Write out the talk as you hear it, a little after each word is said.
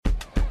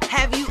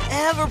Have you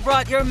ever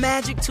brought your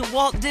magic to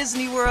Walt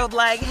Disney World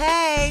like,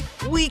 hey,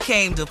 we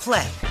came to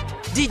play?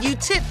 Did you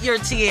tip your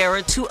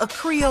tiara to a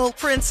Creole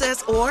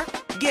princess or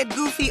get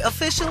goofy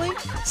officially?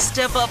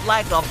 Step up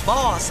like a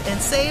boss and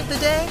save the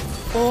day?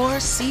 Or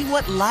see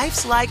what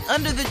life's like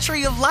under the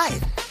tree of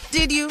life?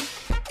 Did you?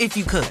 If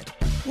you could.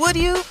 Would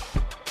you?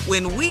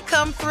 When we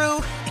come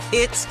through,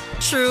 it's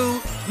true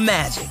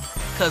magic.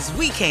 'Cause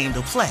we came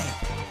to play.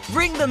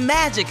 Bring the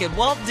magic at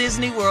Walt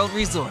Disney World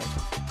Resort.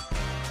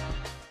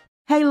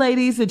 Hey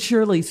ladies, it's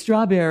Shirley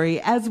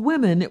Strawberry. As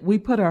women, we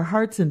put our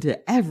hearts into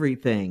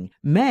everything.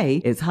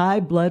 May is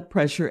High Blood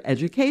Pressure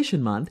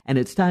Education Month, and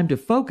it's time to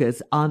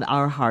focus on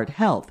our heart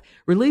health.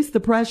 Release the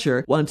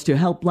Pressure wants to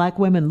help Black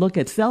women look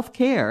at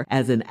self-care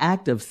as an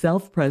act of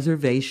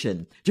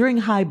self-preservation. During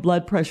High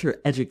Blood Pressure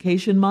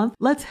Education Month,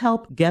 let's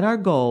help get our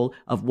goal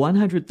of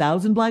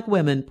 100,000 Black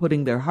women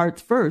putting their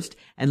hearts first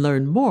and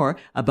learn more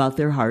about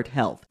their heart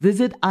health.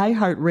 Visit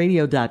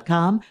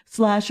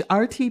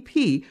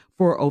iHeartRadio.com/RTP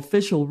for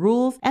official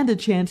rules and a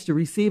chance to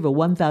receive a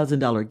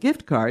 $1,000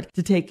 gift card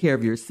to take care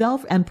of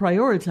yourself and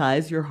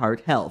prioritize your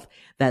heart health.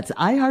 That's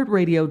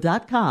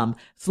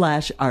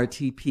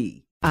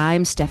iHeartRadio.com/RTP.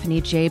 I'm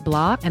Stephanie J.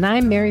 Block. And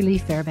I'm Mary Lee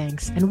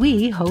Fairbanks. And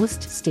we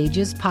host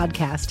Stages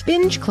Podcast.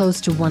 Binge close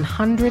to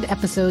 100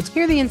 episodes.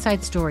 Hear the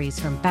inside stories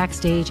from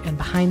backstage and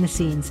behind the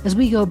scenes as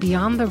we go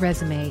beyond the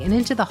resume and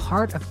into the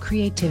heart of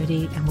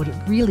creativity and what it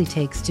really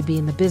takes to be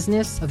in the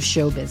business of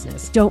show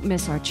business. Don't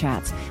miss our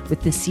chats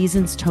with this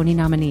season's Tony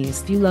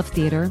nominees. If you love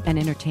theater and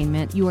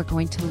entertainment, you are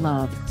going to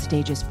love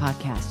Stages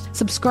Podcast.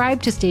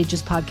 Subscribe to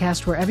Stages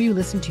Podcast wherever you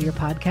listen to your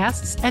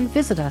podcasts and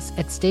visit us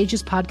at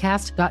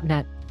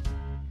stagespodcast.net.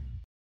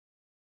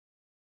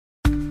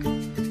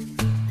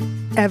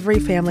 Every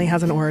family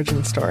has an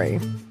origin story,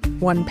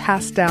 one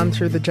passed down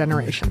through the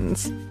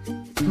generations.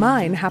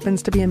 Mine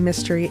happens to be a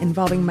mystery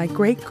involving my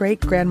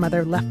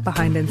great-great-grandmother left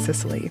behind in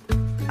Sicily.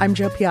 I'm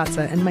Jo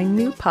Piazza, and my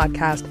new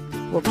podcast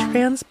will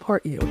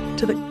transport you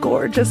to the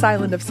gorgeous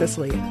island of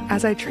Sicily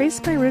as I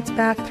trace my roots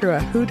back through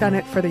a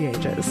whodunit for the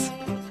ages.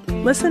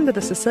 Listen to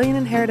The Sicilian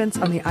Inheritance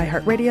on the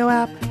iHeartRadio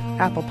app,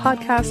 Apple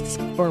Podcasts,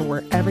 or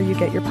wherever you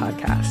get your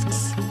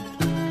podcasts.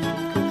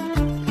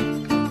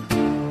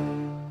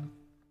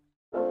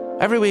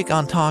 Every week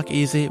on Talk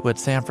Easy with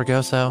Sam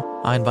Fragoso,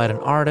 I invite an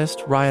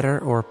artist, writer,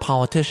 or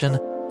politician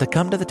to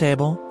come to the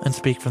table and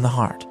speak from the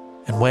heart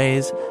in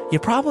ways you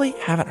probably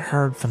haven't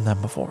heard from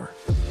them before.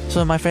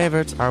 Some of my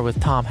favorites are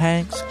with Tom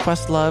Hanks,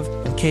 Questlove,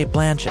 and Cate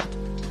Blanchett.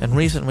 In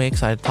recent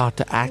weeks, I talked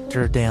to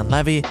actor Dan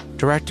Levy,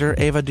 director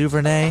Ava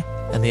DuVernay,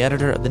 and the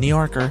editor of The New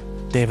Yorker,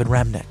 David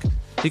Remnick.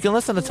 You can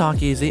listen to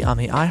Talk Easy on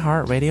the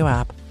iHeartRadio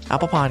app,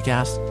 Apple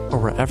Podcasts, or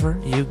wherever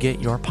you get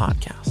your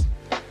podcasts.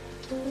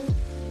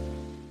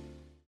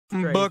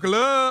 Buckle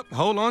up.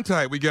 Hold on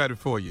tight. We got it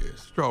for you.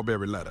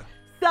 Strawberry letter.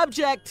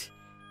 Subject: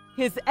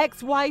 his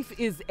ex-wife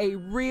is a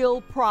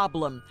real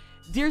problem.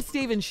 Dear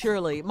Steve and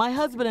Shirley, my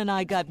husband and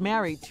I got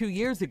married 2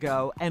 years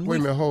ago, and Wait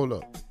a minute, hold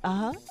up.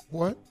 Uh-huh.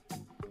 What?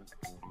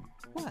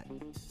 What?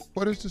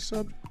 What is the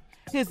subject?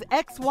 His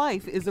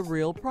ex-wife is a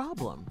real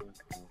problem.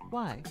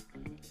 Why?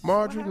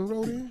 Marjorie and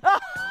Rhodey?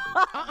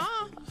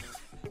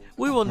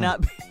 We will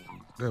not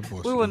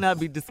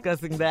be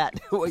discussing that,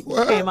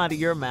 what came out of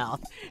your mouth,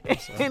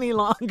 any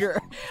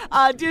longer.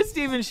 Dear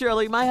Steve and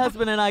Shirley, my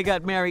husband and I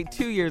got married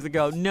 2 years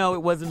ago. No,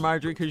 it wasn't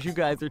Marjorie, because you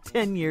guys are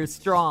 10 years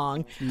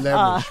strong.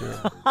 11,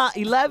 Shirley.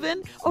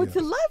 11? Oh, it's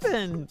Yeah.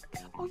 11.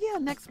 Oh, yeah,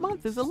 next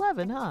month is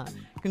 11, huh?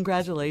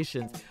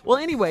 Congratulations. Well,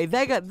 anyway,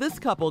 this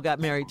couple got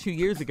married 2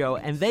 years ago,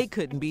 and they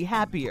couldn't be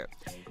happier.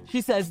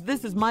 She says,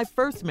 this is my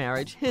first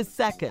marriage, his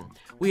second.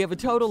 We have a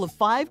total of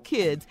 5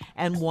 kids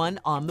and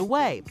 1 on the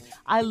way.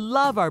 I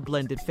love our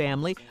blended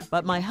family,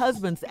 but my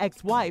husband's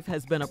ex-wife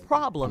has been a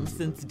problem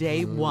since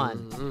day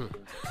one.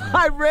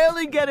 I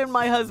rarely get in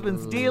my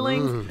husband's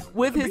dealings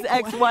with his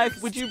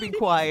ex-wife. Would you be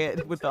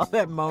quiet with all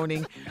that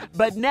moaning?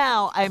 But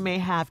now I may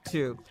have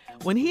to.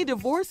 When he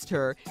divorced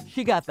her,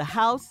 she got the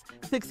house,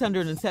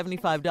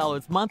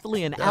 $675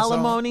 monthly in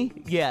alimony.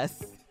 All?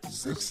 Yes.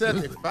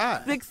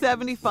 $675.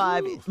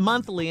 $675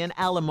 monthly in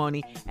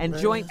alimony and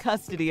joint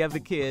custody of the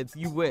kids.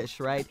 You wish,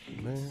 right?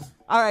 Man.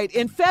 All right.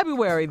 In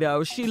February,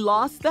 though, she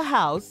lost the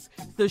house,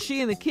 so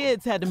she and the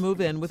kids had to move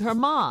in with her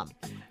mom.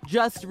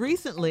 Just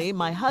recently,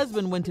 my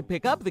husband went to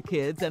pick up the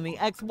kids, and the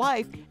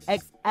ex-wife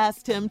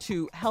asked him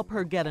to help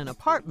her get an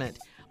apartment.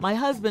 My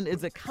husband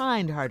is a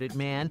kind-hearted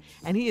man,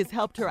 and he has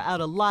helped her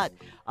out a lot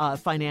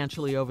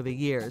financially over the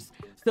years.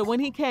 So when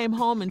he came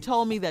home and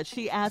told me that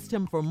she asked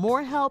him for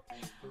more help,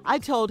 I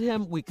told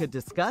him we could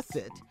discuss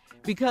it.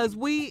 Because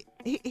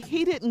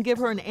he didn't give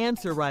her an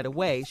answer right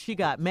away. She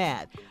got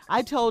mad.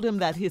 I told him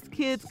that his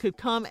kids could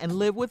come and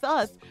live with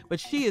us, but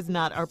she is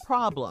not our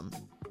problem.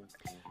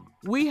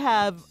 We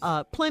have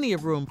plenty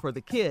of room for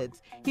the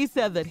kids. He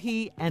said that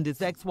he and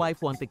his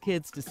ex-wife want the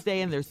kids to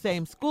stay in their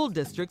same school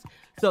districts,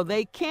 so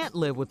they can't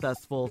live with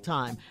us full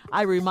time.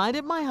 I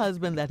reminded my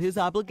husband that his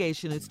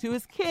obligation is to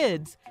his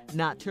kids,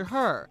 not to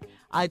her.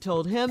 I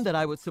told him that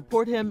I would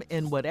support him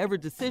in whatever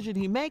decision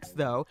he makes,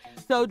 though.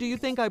 So do you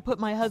think I put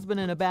my husband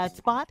in a bad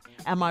spot?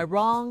 Am I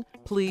wrong?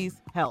 Please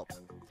help.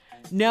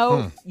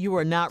 No, you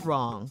are not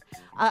wrong.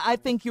 I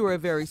think you are a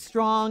very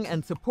strong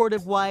and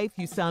supportive wife.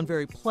 You sound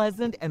very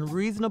pleasant and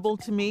reasonable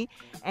to me.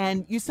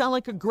 And you sound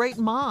like a great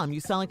mom.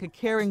 You sound like a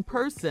caring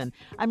person.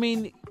 I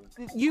mean,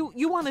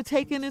 you want to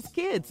take in his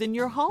kids in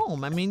your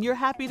home. I mean, you're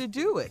happy to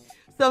do it.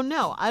 So,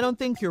 no, I don't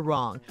think you're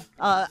wrong.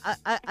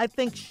 I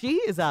think she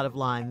is out of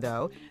line,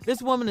 though.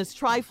 This woman is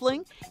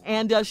trifling,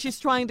 and she's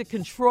trying to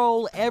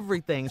control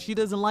everything. She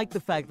doesn't like the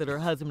fact that her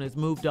husband has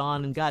moved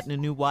on and gotten a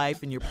new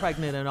wife, and you're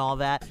pregnant and all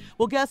that.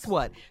 Well, guess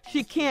what?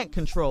 She can't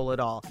control it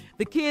all.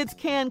 The kids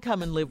can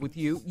come and live with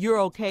you. You're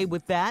okay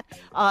with that.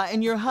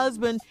 And your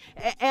husband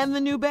and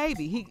the new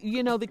baby.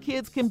 The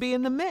kids can be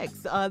in the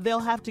mix. They'll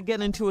have to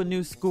get into a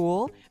new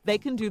school. They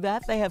can do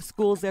that. They have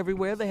schools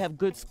everywhere. They have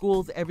good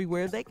schools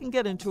everywhere. They can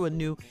get into a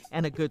new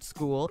and a good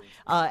school.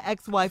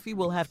 Ex-wifey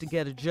will have to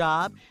get a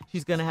job.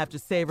 She's going to have to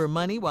save her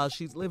money while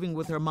she's living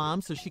with her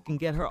mom so she can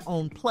get her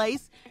own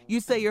place. You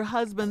say your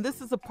husband,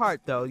 this is a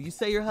part though, you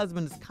say your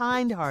husband is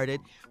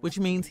kind-hearted, which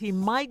means he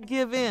might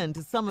give in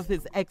to some of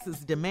his ex's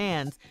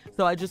demands.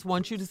 So I just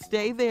want you to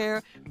stay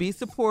there, be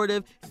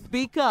supportive,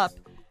 speak up.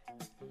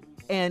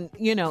 And,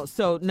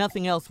 so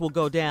nothing else will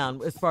go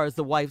down as far as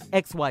the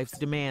ex-wife's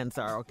demands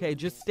are, okay?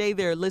 Just stay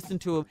there, listen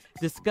to him,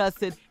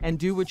 discuss it, and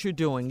do what you're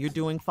doing. You're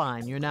doing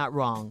fine. You're not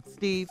wrong.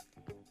 Steve?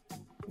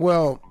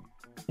 Well,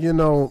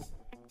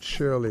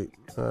 Shirley,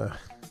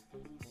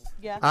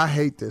 Yeah. I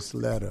hate this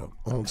letter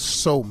on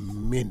so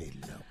many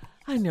levels.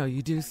 I know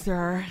you do,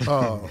 sir.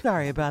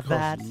 Sorry about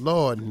that.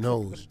 Lord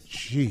knows,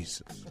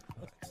 Jesus.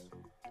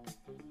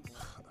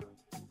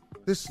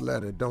 This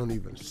letter don't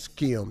even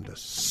skim the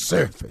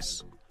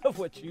surface Of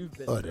what you've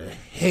been of the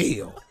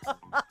hell,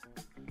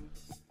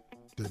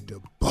 the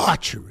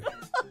debauchery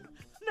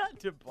not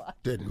debauchery.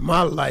 that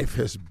my life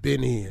has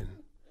been in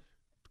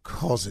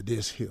because of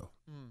this here.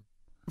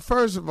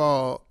 First of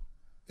all,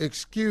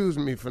 excuse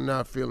me for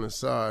not feeling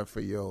sorry for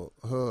your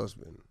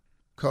husband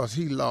because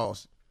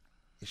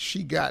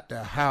she got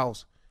the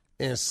house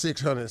and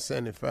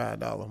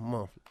 $675 a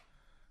month.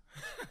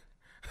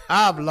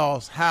 I've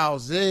lost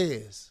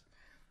houses.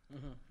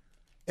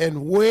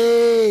 And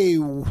way,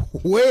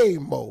 way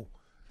more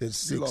than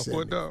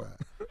 $675.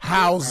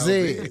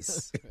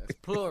 Houses.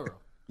 Plural.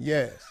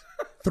 Yes.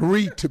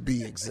 3 to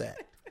be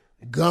exact.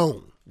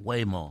 Gone.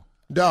 Way more.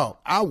 Dog,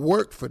 I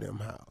work for them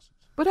houses.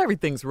 But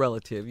everything's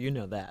relative. You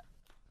know that.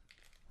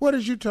 What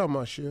is you talking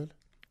about, Shirley?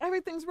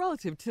 Everything's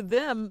relative. To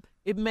them,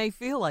 it may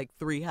feel like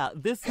 3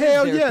 houses.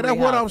 Hell yeah, that's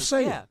what I'm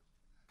saying. Yeah.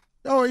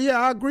 Oh, yeah,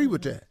 I agree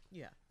with that.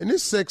 Yeah. And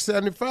this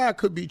 $675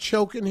 could be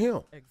choking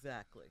him.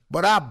 Exactly.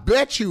 But I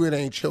bet you it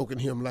ain't choking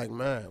him like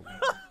mine.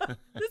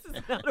 This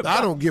is not about. I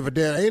don't give a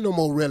damn. Ain't no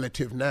more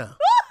relative now.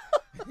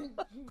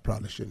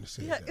 Probably shouldn't have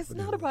said Yeah, that. it's but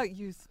not anyway. about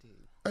you,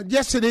 Steve.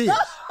 Yes, it is.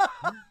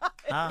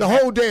 The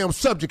whole damn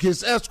subject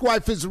is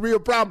ex-wife is a real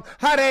problem.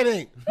 How that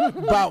ain't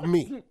about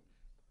me?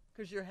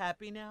 Because you're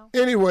happy now?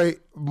 Anyway,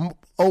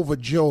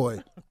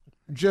 overjoyed.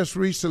 Just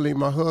recently,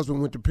 my husband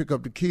went to pick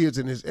up the kids,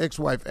 and his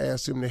ex-wife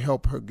asked him to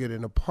help her get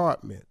an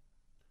apartment.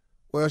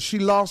 Well, she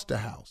lost the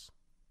house.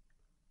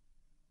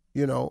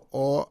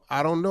 Or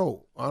I don't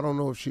know. I don't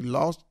know if she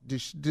lost.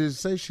 Did it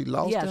say she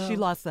lost the house? Yeah, she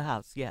lost the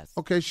house, yes.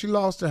 Okay, she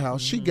lost the house.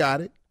 She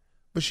got it,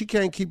 but she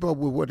can't keep up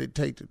with what it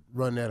takes to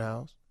run that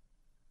house.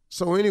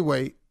 So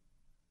anyway,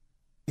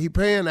 he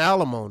paying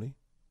alimony,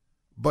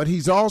 but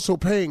he's also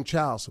paying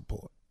child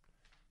support.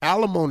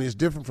 Alimony is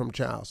different from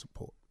child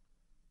support.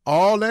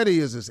 All that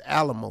is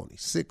alimony,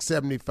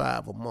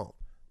 $675 a month.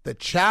 The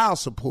child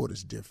support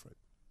is different.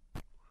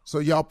 So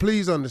y'all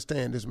please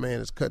understand this man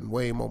is cutting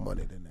way more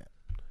money than that.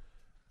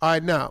 All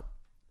right, now,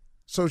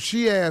 so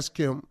she asked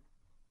him,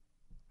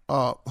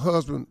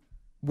 husband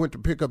went to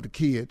pick up the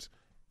kids,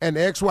 and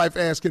the ex-wife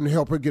asked him to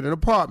help her get an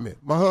apartment.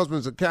 My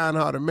husband's a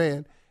kind-hearted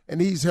man,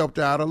 and he's helped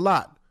her out a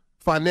lot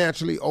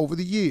financially over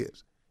the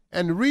years.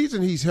 And the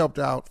reason he's helped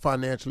her out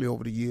financially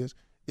over the years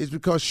is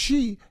because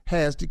she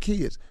has the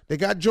kids. They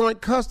got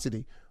joint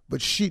custody,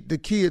 but the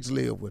kids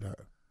live with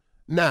her.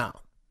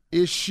 Now,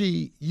 is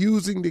she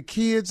using the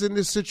kids in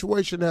this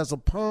situation as a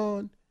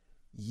pawn?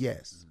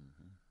 Yes.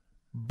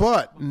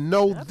 But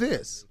know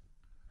this,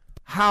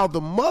 how the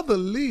mother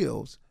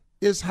lives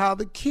is how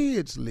the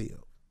kids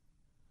live.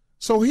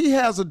 So he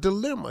has a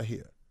dilemma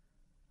here.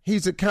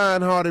 He's a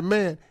kind-hearted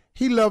man.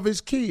 He loves his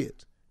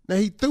kids. Now,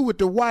 he threw with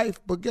the wife,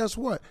 but guess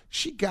what?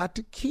 She got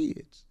the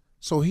kids.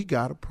 So he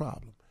got a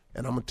problem.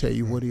 And I'm going to tell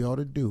you what he ought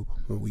to do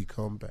when we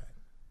come back.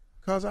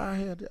 Because I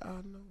know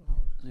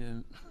all this. Yeah.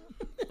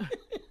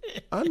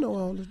 I know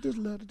all this. This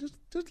letter,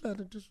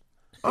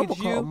 I'm going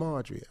to call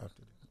Marjorie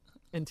after this.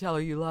 And tell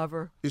her you love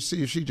her? You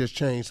see if she just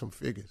changed some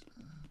figures.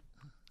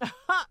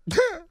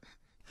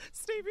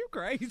 Steve, you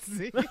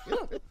crazy.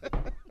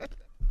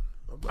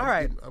 All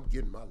right. I'm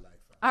getting my life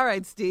out. All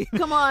right, Steve.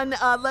 Come on,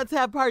 let's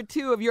have part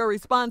 2 of your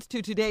response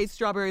to today's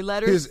Strawberry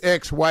Letters. His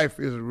ex-wife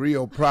is a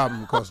real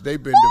problem because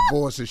they've been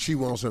divorced and she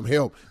wants some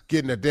help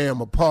getting a damn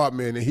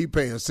apartment and he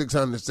paying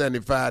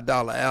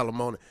 $675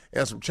 alimony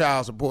and some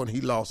child support and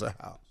he lost a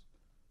house.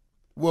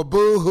 Well,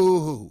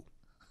 boo-hoo-hoo.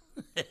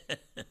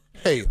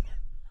 Hell.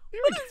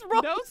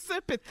 No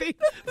sympathy.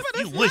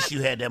 You wish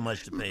you had that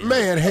much to pay.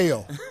 Man,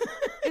 hell.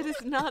 It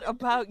is not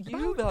about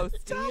you, though,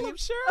 Steve. I'm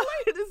sure.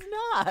 It is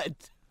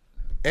not.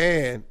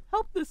 And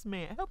help this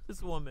man. Help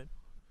this woman.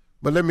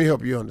 But let me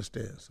help you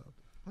understand something.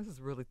 This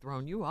has really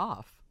thrown you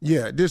off.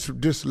 Yeah,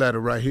 this letter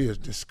right here is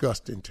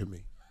disgusting to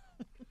me.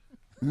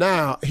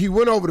 Now, he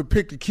went over to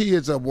pick the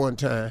kids up one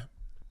time,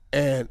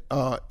 and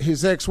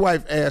his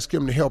ex-wife asked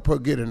him to help her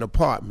get an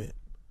apartment.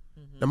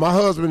 Now, my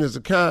husband is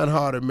a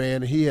kind-hearted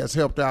man, and he has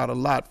helped out a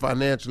lot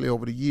financially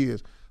over the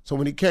years. So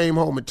when he came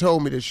home and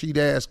told me that she'd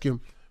ask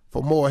him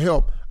for more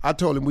help, I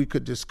told him we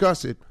could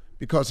discuss it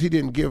because he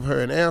didn't give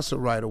her an answer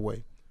right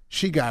away.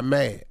 She got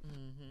mad.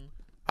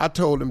 I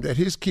told him that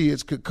his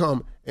kids could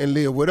come and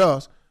live with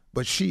us,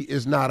 but she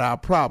is not our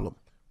problem.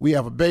 We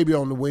have a baby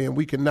on the way, and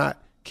we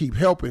cannot keep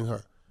helping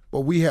her,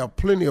 but we have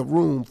plenty of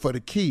room for the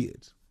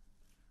kids.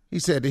 He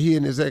said that he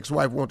and his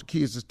ex-wife want the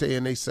kids to stay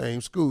in their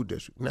same school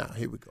district. Now,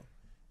 here we go.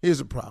 Here's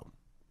the problem.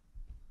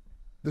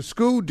 The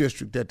school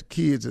district that the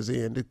kids is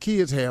in, the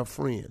kids have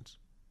friends.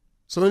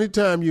 So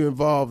anytime you're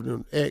involved in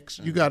an ex,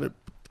 you got to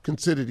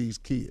consider these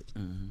kids.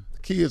 The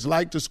kids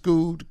like the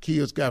school. The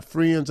kids got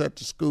friends at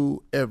the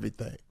school,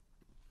 everything.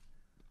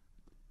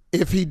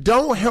 If he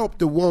don't help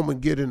the woman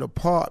get an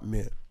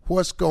apartment,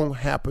 what's going to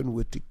happen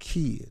with the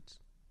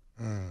kids?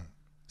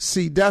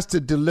 See, that's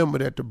the dilemma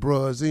that the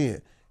bruh's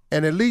in.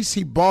 And at least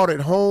he brought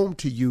it home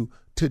to you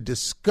to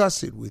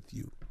discuss it with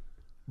you.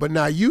 But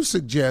now you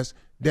suggest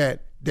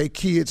that their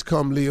kids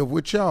come live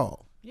with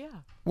y'all. Yeah.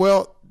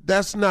 Well,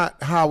 that's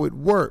not how it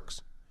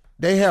works.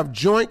 They have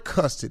joint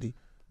custody,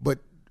 but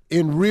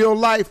in real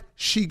life,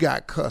 she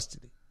got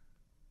custody.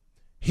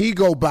 He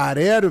go by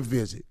there to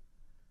visit.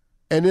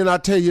 And then I'll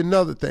tell you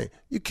another thing.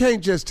 You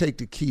can't just take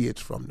the kids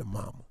from the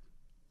mama.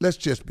 Let's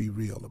just be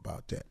real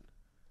about that.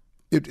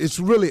 It's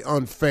really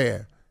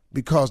unfair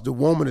because the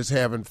woman is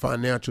having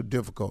financial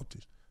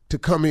difficulties to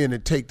come in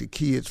and take the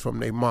kids from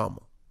their mama.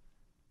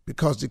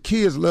 Because the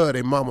kids love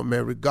their mama,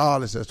 man,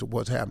 regardless as to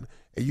what's happening.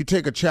 And you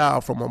take a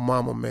child from a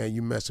mama, man,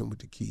 you messing with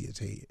the kid's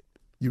head.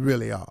 You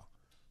really are.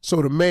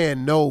 So the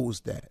man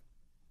knows that.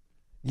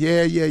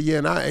 Yeah.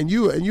 And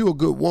you a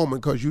good woman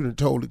because you done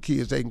told the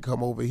kids they can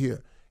come over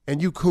here.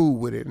 And you cool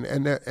with it,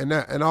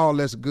 and all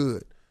that's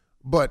good.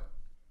 But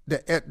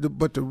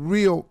the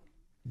real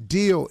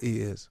deal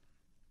is,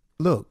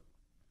 look,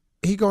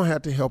 he going to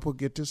have to help her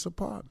get this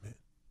apartment.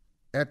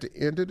 At the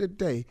end of the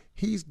day,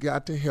 he's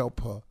got to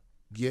help her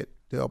get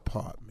the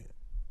apartment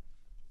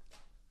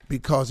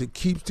because it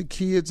keeps the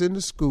kids in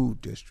the school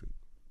district.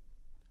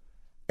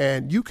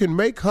 And you can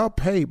make her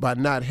pay by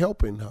not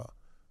helping her,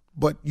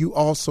 but you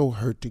also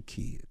hurt the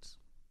kids.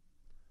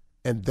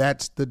 And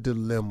that's the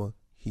dilemma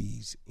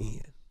he's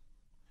in.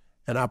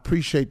 And I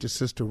appreciate the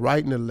sister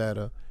writing a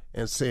letter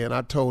and saying,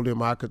 I told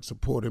him I could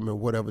support him in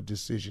whatever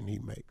decision he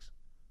makes.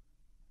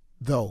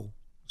 Though,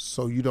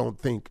 so you don't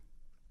think,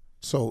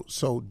 so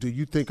do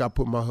you think I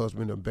put my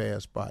husband in a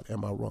bad spot?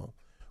 Am I wrong?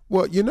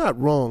 Well, you're not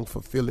wrong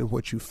for feeling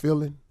what you're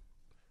feeling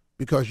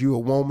because you're a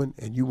woman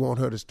and you want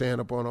her to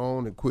stand up on her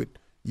own and quit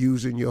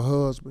using your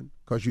husband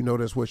because you know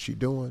that's what she's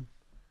doing.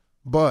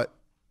 But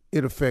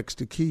it affects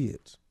the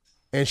kids,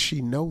 and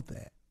she know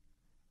that.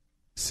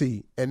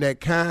 See, and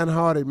that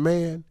kind-hearted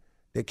man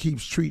that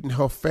keeps treating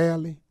her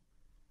fairly,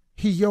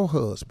 he your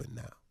husband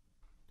now.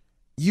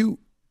 You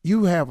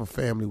have a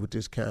family with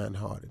this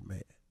kind-hearted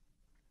man.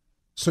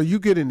 So you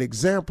get an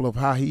example of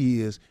how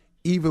he is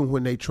even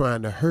when they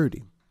trying to hurt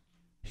him.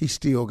 He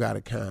still got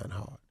a kind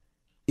heart.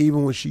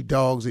 Even when she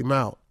dogs him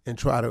out and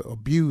try to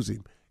abuse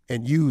him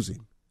and use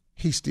him,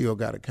 he still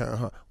got a kind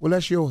heart. Well,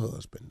 that's your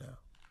husband now.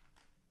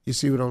 You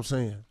see what I'm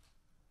saying?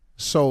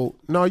 So,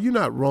 no, you're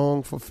not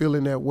wrong for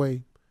feeling that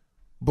way,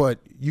 but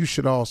you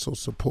should also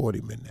support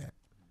him in that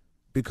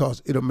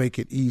because it'll make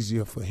it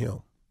easier for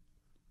him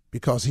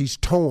because he's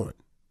torn.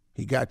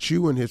 He got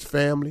you and his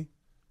family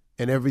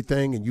and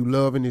everything, and you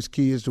loving his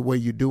kids the way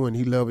you do, and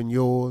he loving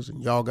yours,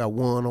 and y'all got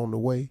one on the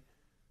way.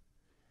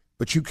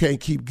 But you can't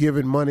keep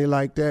giving money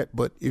like that.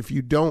 But if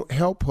you don't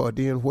help her,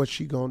 then what's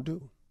she gonna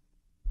do?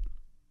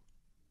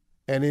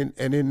 And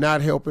in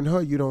not helping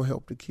her, you don't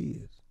help the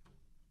kids.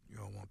 You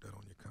don't want that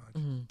on your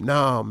conscience.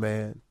 Nah,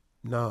 man.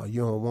 Nah,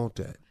 you don't want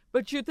that.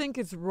 But you think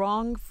it's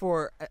wrong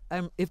for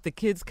if the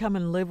kids come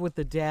and live with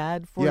the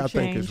dad for a change?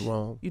 Yeah, I think it's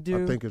wrong. You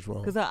do? I think it's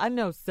wrong. Because I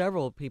know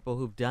several people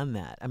who've done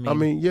that. I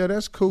mean, yeah,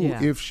 that's cool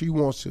yeah. if she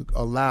wants to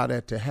allow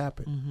that to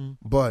happen.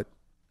 But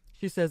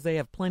she says they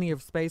have plenty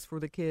of space for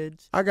the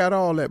kids. I got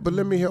all that. But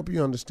let me help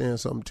you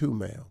understand something too,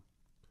 ma'am.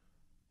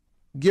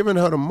 Giving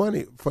her the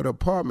money for the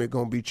apartment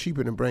going to be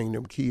cheaper than bringing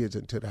them kids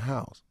into the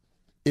house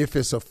if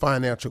it's a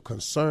financial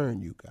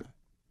concern you got.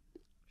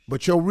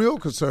 But your real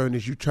concern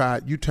is you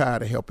tired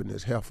of helping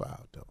this heifer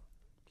out, though.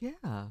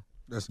 Yeah.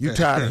 You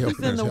tired of helping.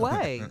 She's in the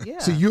way. Yeah.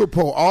 See, you'll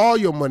pour all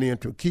your money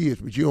into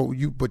kids, but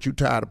you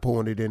tired of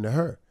pouring it into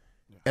her,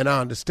 and I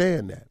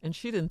understand that. And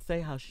she didn't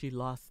say how she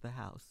lost the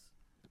house.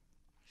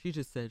 She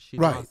just said she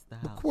Right. lost the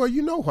house. Well,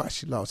 you know why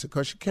she lost it,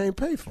 because she can't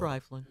pay for it.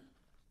 Trifling.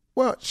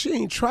 Well, she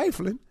ain't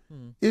trifling.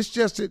 It's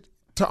just that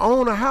to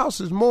own a house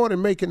is more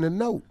than making a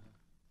note.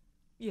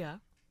 Yeah.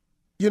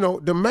 You know,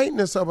 the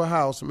maintenance of a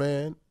house,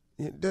 man,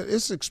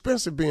 it's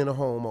expensive being a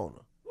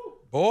homeowner.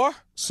 Boy.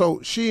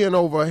 So she in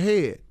over her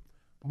head.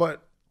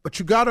 But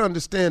you got to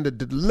understand the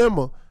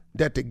dilemma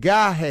that the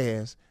guy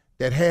has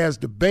that has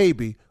the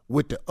baby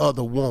with the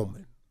other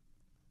woman.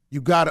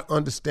 You got to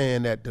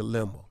understand that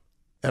dilemma.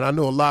 And I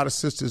know a lot of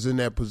sisters in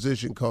that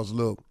position because,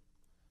 look,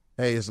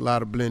 hey, it's a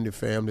lot of blended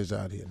families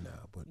out here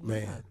now. But,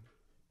 man,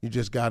 you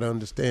just got to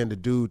understand the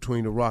dude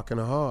between the rock and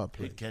the hard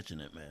place. Keep catching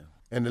it, man.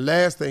 And the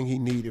last thing he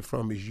needed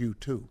from is you,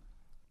 too.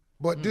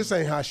 But this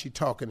ain't how she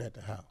talking at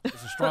the house.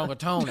 It's a stronger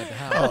tone at the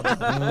house.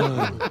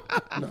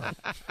 No.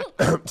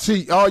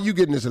 See, all you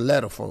getting is a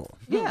letter from her.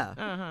 Yeah.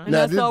 And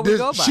Now, that's all we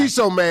go by. she's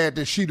so mad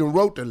that she done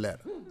wrote the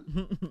letter.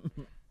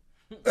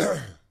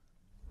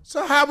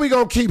 So how we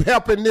going to keep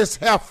helping this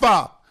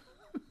heifer?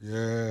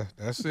 Yeah,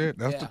 that's it.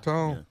 That's the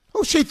tone.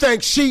 Who she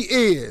thinks she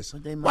is?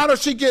 Why don't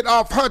she get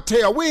off her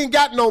tail? We ain't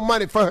got no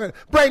money for her.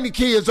 Bring the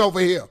kids over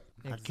here.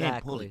 Exactly. I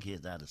can't pull the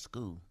kids out of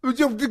school.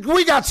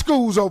 We got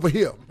schools over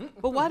here.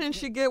 But why didn't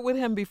she get with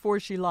him before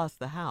she lost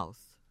the house?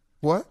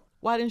 What?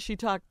 Why didn't she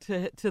talk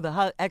to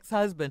the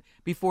ex-husband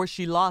before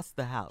she lost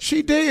the house?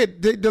 She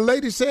did. The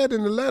lady said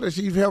in the letter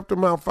she's helped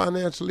him out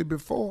financially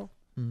before.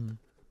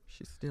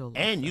 She still.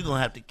 And you're going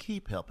to have to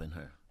keep helping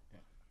her.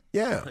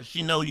 Yeah.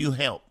 She know you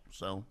help,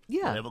 so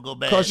Yeah. never go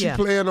back. Because she's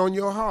playing on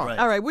your heart. Right.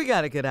 All right, we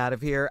got to get out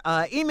of here.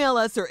 Email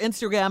us or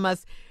Instagram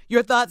us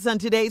your thoughts on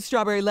today's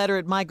Strawberry Letter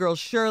at My Girl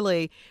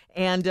Shirley.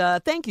 And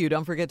thank you.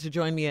 Don't forget to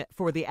join me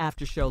for the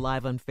after show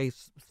live on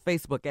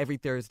Facebook every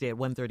Thursday at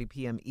 1:30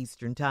 p.m.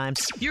 Eastern Time.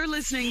 You're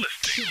listening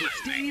to the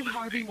Steve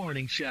Harvey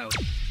Morning Show.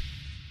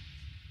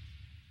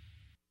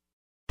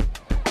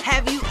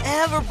 Have you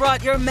ever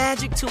brought your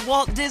magic to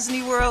Walt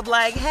Disney World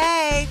like,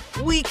 hey,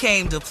 we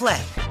came to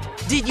play?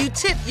 Did you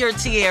tip your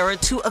tiara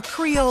to a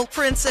Creole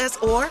princess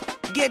or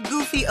get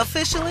goofy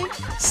officially?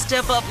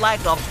 Step up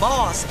like a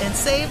boss and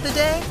save the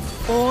day?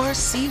 Or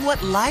see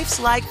what life's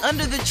like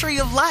under the tree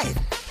of life?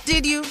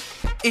 Did you?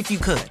 If you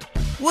could.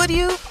 Would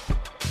you?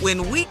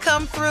 When we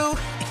come through,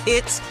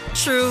 it's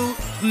true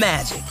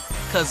magic.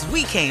 'Cause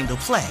we came to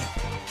play.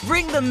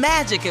 Bring the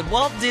magic at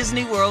Walt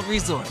Disney World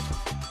Resort.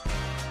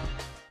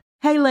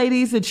 Hey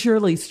ladies, it's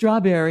Shirley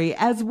Strawberry.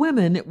 As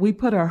women, we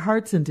put our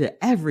hearts into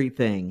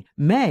everything.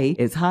 May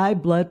is High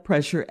Blood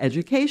Pressure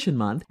Education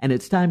Month, and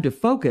it's time to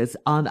focus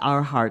on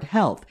our heart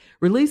health.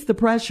 Release the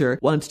Pressure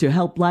wants to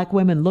help Black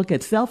women look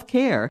at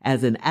self-care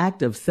as an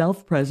act of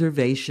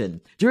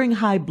self-preservation. During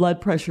High Blood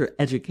Pressure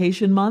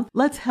Education Month,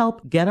 let's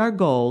help get our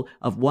goal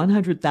of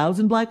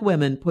 100,000 Black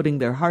women putting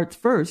their hearts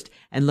first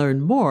and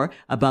learn more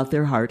about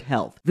their heart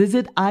health.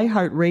 Visit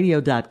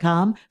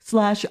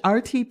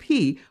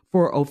iHeartRadio.com/RTP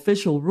for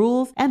official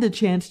rules and a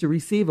chance to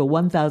receive a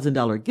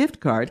 $1,000 gift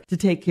card to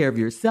take care of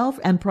yourself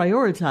and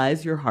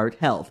prioritize your heart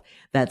health.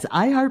 That's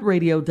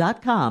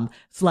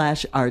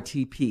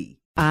iHeartRadio.com/RTP.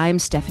 I'm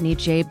Stephanie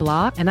J.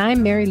 Block. And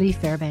I'm Mary Lee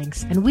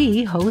Fairbanks, and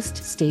we host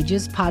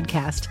Stages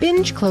Podcast.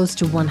 Binge close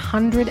to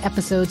 100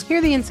 episodes. Hear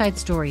the inside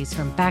stories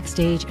from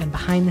backstage and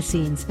behind the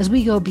scenes as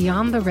we go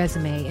beyond the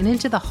resume and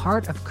into the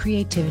heart of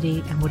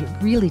creativity and what it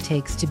really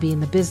takes to be in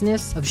the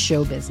business of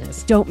show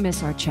business. Don't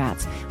miss our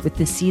chats with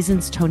this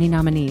season's Tony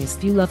nominees.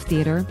 If you love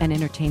theater and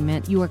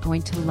entertainment, you are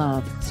going to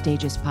love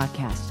Stages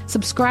Podcast.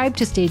 Subscribe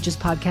to Stages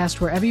Podcast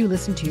wherever you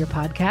listen to your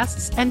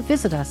podcasts and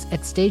visit us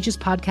at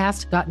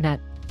stagespodcast.net.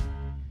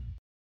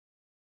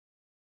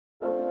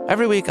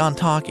 Every week on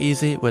Talk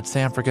Easy with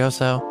Sam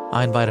Fragoso,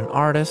 I invite an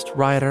artist,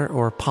 writer,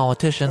 or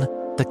politician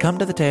to come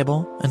to the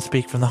table and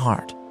speak from the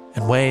heart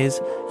in ways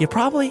you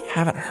probably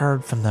haven't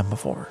heard from them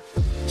before.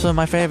 Some of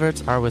my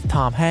favorites are with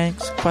Tom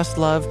Hanks,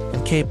 Questlove,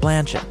 and Cate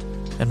Blanchett.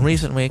 In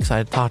recent weeks,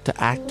 I talked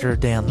to actor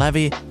Dan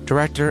Levy,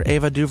 director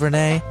Ava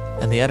DuVernay,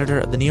 and the editor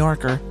of The New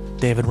Yorker,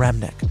 David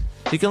Remnick.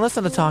 You can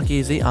listen to Talk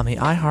Easy on the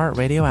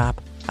iHeartRadio app,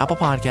 Apple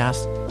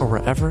Podcasts, or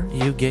wherever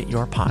you get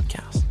your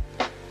podcasts.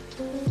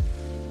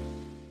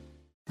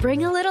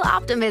 Bring a little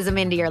optimism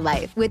into your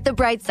life with The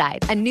Bright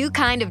Side, a new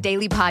kind of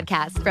daily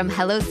podcast from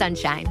Hello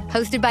Sunshine,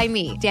 hosted by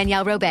me,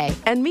 Danielle Robay.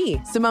 And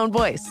me, Simone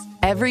Boyce.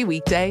 Every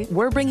weekday,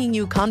 we're bringing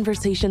you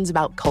conversations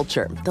about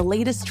culture, the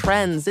latest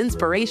trends,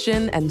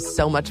 inspiration, and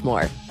so much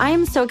more. I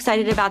am so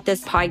excited about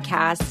this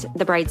podcast,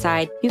 The Bright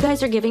Side. You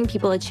guys are giving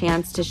people a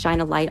chance to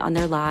shine a light on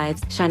their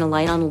lives, shine a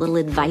light on a little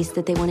advice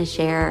that they want to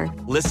share.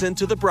 Listen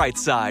to The Bright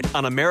Side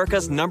on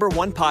America's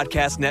 #1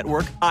 podcast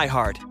network,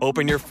 iHeart.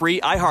 Open your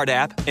free iHeart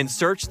app and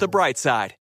search The Bright Side.